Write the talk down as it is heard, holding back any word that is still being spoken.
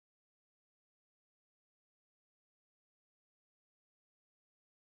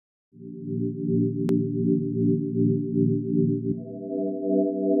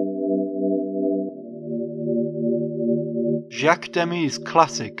Jacques Demy's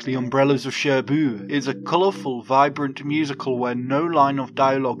classic The Umbrellas of Cherbourg is a colourful, vibrant musical where no line of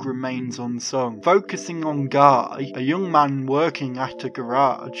dialogue remains unsung, focusing on Guy, a young man working at a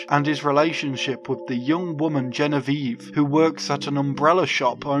garage, and his relationship with the young woman Genevieve, who works at an umbrella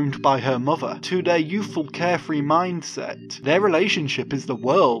shop owned by her mother. To their youthful, carefree mindset, their relationship is the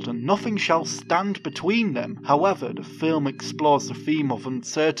world and nothing shall stand between them. However, the film explores the theme of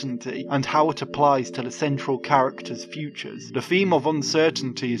uncertainty and how it applies to the central characters' futures. The theme of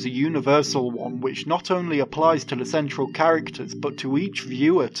uncertainty is a universal one which not only applies to the central characters but to each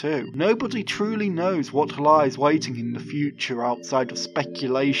viewer too. Nobody truly knows what lies waiting in the future outside of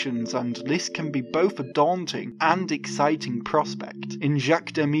speculations, and this can be both a daunting and exciting prospect. In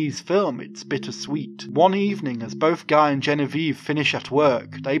Jacques Demy's film, it's bittersweet. One evening, as both Guy and Genevieve finish at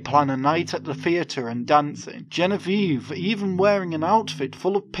work, they plan a night at the theatre and dancing. Genevieve even wearing an outfit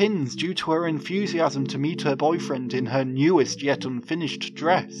full of pins due to her enthusiasm to meet her boyfriend in her newest yet unfinished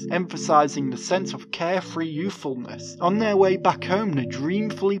dress, emphasizing the sense of carefree youthfulness. On their way back home, they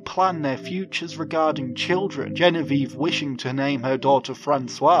dreamfully plan their futures regarding children, Genevieve wishing to name her daughter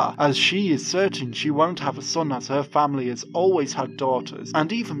Francois, as she is certain she won't have a son as her family has always had daughters,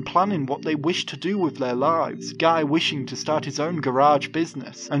 and even planning what they wish to do with their lives, Guy wishing to start his own garage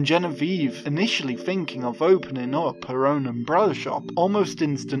business, and Genevieve initially thinking of opening up her own umbrella shop, almost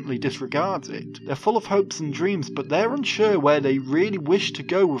instantly disregards it. They're full of hopes and dreams, but they're unsure where they really wish to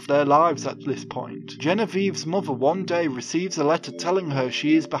go with their lives at this point. Genevieve's mother one day receives a letter telling her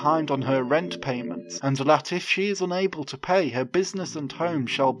she is behind on her rent payments, and that if she is unable to pay, her business and home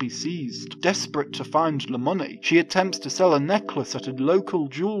shall be seized. Desperate to find the money, she attempts to sell a necklace at a local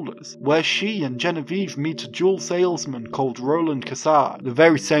jeweller's, where she and Genevieve meet a jewel salesman called Roland Cassard, the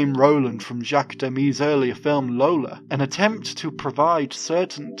very same Roland from Jacques Demy's earlier film Lola. An attempt to provide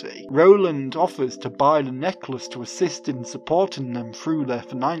certainty, Roland offers to buy the necklace to assist in supporting them through their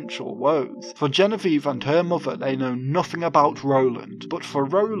financial woes. For Genevieve and her mother, they know nothing about Roland, but for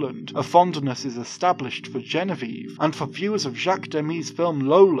Roland, a fondness is established for Genevieve, and for viewers of Jacques Demy's film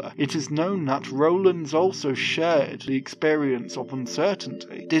Lola, it is known that Roland's also shared the experience of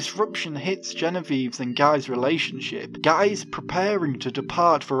uncertainty. Disruption hits Genevieve's and Guy's relationship. Guy's preparing to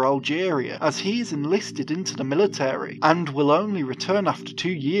depart for Algeria, as he is enlisted into the military, and will only return after 2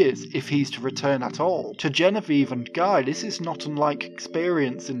 years if he's to return at all. To Genevieve and Guy, this is not unlike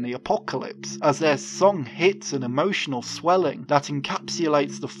experiencing the apocalypse, as their song hits an emotional swelling that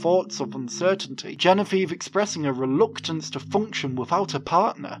encapsulates the thoughts of uncertainty, Genevieve expressing a reluctance to function without a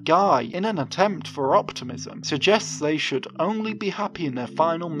partner. Guy, in an attempt for optimism, suggests they should only be happy in their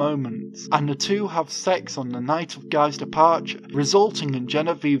final moments, and the two have sex on the night of Guy's departure, resulting in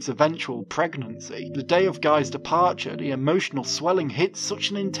Genevieve's eventual pregnancy. The day of Guy's departure, the emotional swelling hits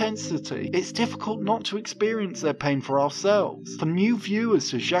such an intensity, it's difficult not to experience their pain for ourselves. For new viewers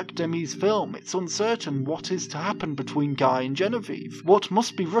to Jacques Demy's film, it's uncertain what is to happen between Guy and Genevieve. What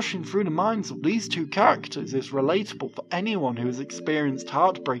must be rushing through the minds of these two characters is relatable for anyone who has experienced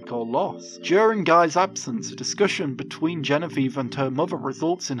heartbreak or loss. During Guy's absence, a discussion between Genevieve and her mother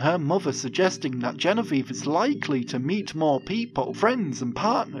results in her mother suggesting that Genevieve is likely to meet more people, friends and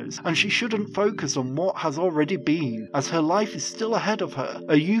partners, and she shouldn't focus on what has already been, as her life is still ahead of her.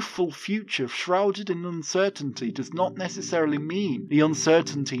 A youthful future shrouded in uncertainty does not necessarily mean the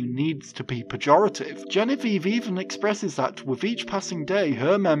uncertainty needs to be pejorative. Genevieve even expresses that with each passing day,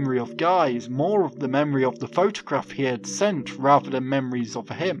 her memory of Guy is more of the memory of the photograph he had sent rather than memories of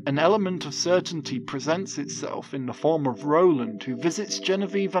him. An element of certainty presents itself in the form of Roland, who visits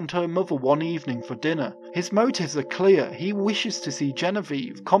Genevieve and her mother one evening for dinner. His motives are clear. He wishes to see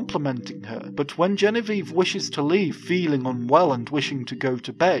Genevieve, complimenting her, but when Genevieve wishes to leave, feeling unwell and wishing to go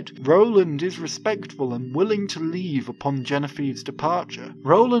to bed, Roland is respectful and willing to leave upon Genevieve's departure.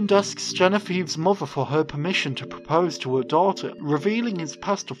 Roland asks Genevieve's mother for her permission to propose to her daughter, revealing his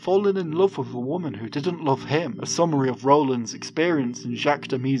past of falling in love with a woman who didn't love him, a summary of Roland's experience in Jacques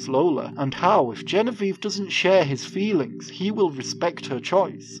Demy's Lola, and how, if Genevieve doesn't share his feelings, he will respect her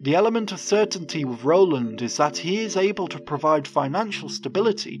choice. The element of certainty with Roland is that he is able to provide financial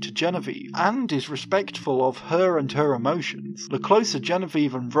stability to Genevieve, and is respectful of her and her emotions. The closer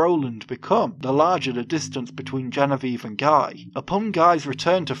Genevieve and Roland become, the larger the distance between Genevieve and Guy. Upon Guy's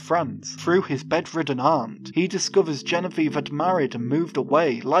return to France, through his bedridden aunt, he discovers Genevieve had married and moved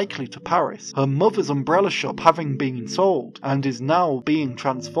away, likely to Paris, her mother's umbrella shop having been sold, and is now being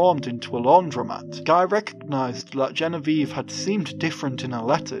transformed into a laundromat. Guy recognised that Genevieve had seemed different in her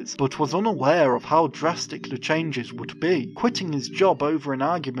letters, but was unaware of how drastic drastic the changes would be. Quitting his job over an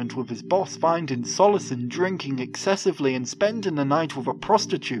argument with his boss, finding solace in drinking excessively and spending the night with a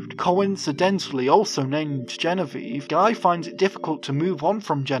prostitute, coincidentally also named Genevieve, Guy finds it difficult to move on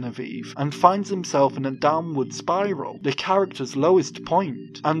from Genevieve and finds himself in a downward spiral, the character's lowest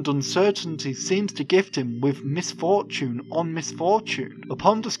point, and uncertainty seems to gift him with misfortune on misfortune.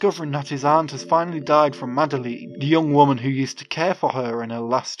 Upon discovering that his aunt has finally died from Madeleine, the young woman who used to care for her in her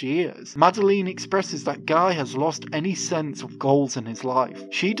last years, Madeleine expresses that Guy has lost any sense of goals in his life.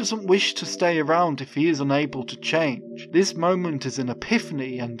 She doesn't wish to stay around if he is unable to change. This moment is an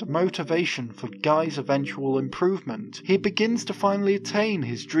epiphany and a motivation for Guy's eventual improvement. He begins to finally attain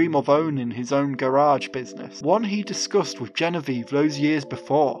his dream of owning his own garage business, one he discussed with Genevieve those years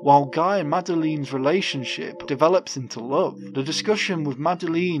before, while Guy and Madeleine's relationship develops into love. The discussion with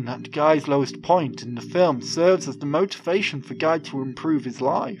Madeleine at Guy's lowest point in the film serves as the motivation for Guy to improve his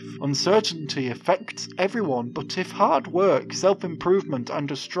life. Uncertainty affects everyone, but if hard work, self-improvement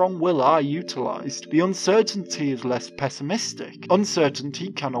and a strong will are utilised, the uncertainty is less pessimistic.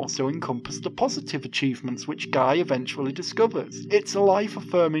 Uncertainty can also encompass the positive achievements which Guy eventually discovers. It's a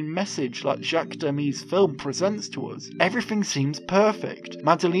life-affirming message that Jacques Demy's film presents to us. Everything seems perfect.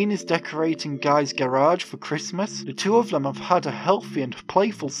 Madeleine is decorating Guy's garage for Christmas. The two of them have had a healthy and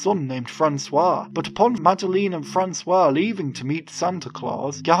playful son named Francois, but upon Madeleine and Francois leaving to meet Santa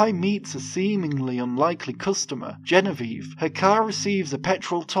Claus, Guy meets a seemingly unlikely customer, Genevieve. Her car receives a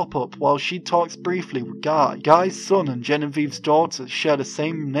petrol top-up while she talks briefly with Guy. Guy's son and Genevieve's daughter share the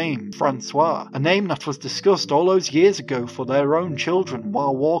same name, Francois, a name that was discussed all those years ago for their own children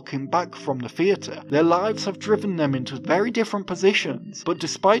while walking back from the theatre. Their lives have driven them into very different positions, but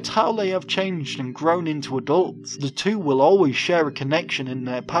despite how they have changed and grown into adults, the two will always share a connection in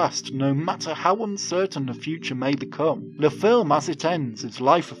their past, no matter how uncertain the future may become. The film as it ends is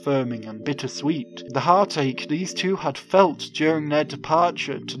life-affirming and bittersweet. The heartache these two had felt during their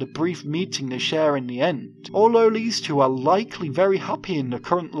departure to the brief meeting they share in the end. Although these two are likely very happy in the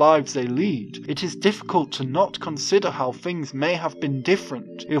current lives they lead, it is difficult to not consider how things may have been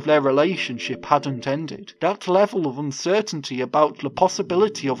different if their relationship hadn't ended. That level of uncertainty about the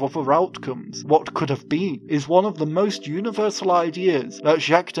possibility of other outcomes, what could have been, is one of the most universal ideas that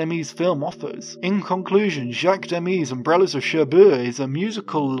Jacques Demy's film offers. In conclusion, Jacques Demy's Umbrellas of Cherbourg is a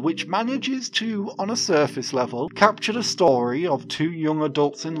musical which manages to, on a surface level, capture the story of two young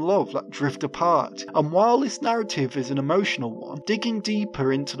adults in love that drift apart, and while this narrative is an emotional one, digging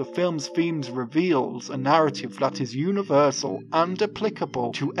deeper into the film's themes reveals a narrative that is universal and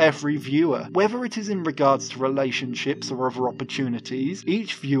applicable to every viewer. Whether it is in regards to relationships or other opportunities,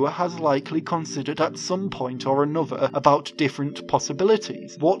 each viewer has likely considered at some point or another about different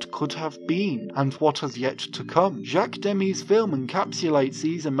possibilities, what could have been, and what has yet to come. Jacques Demy's film encapsulates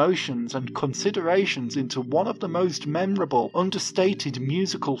these emotions and considerations into one of the most memorable, understated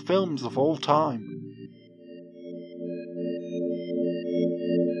musical films of all time.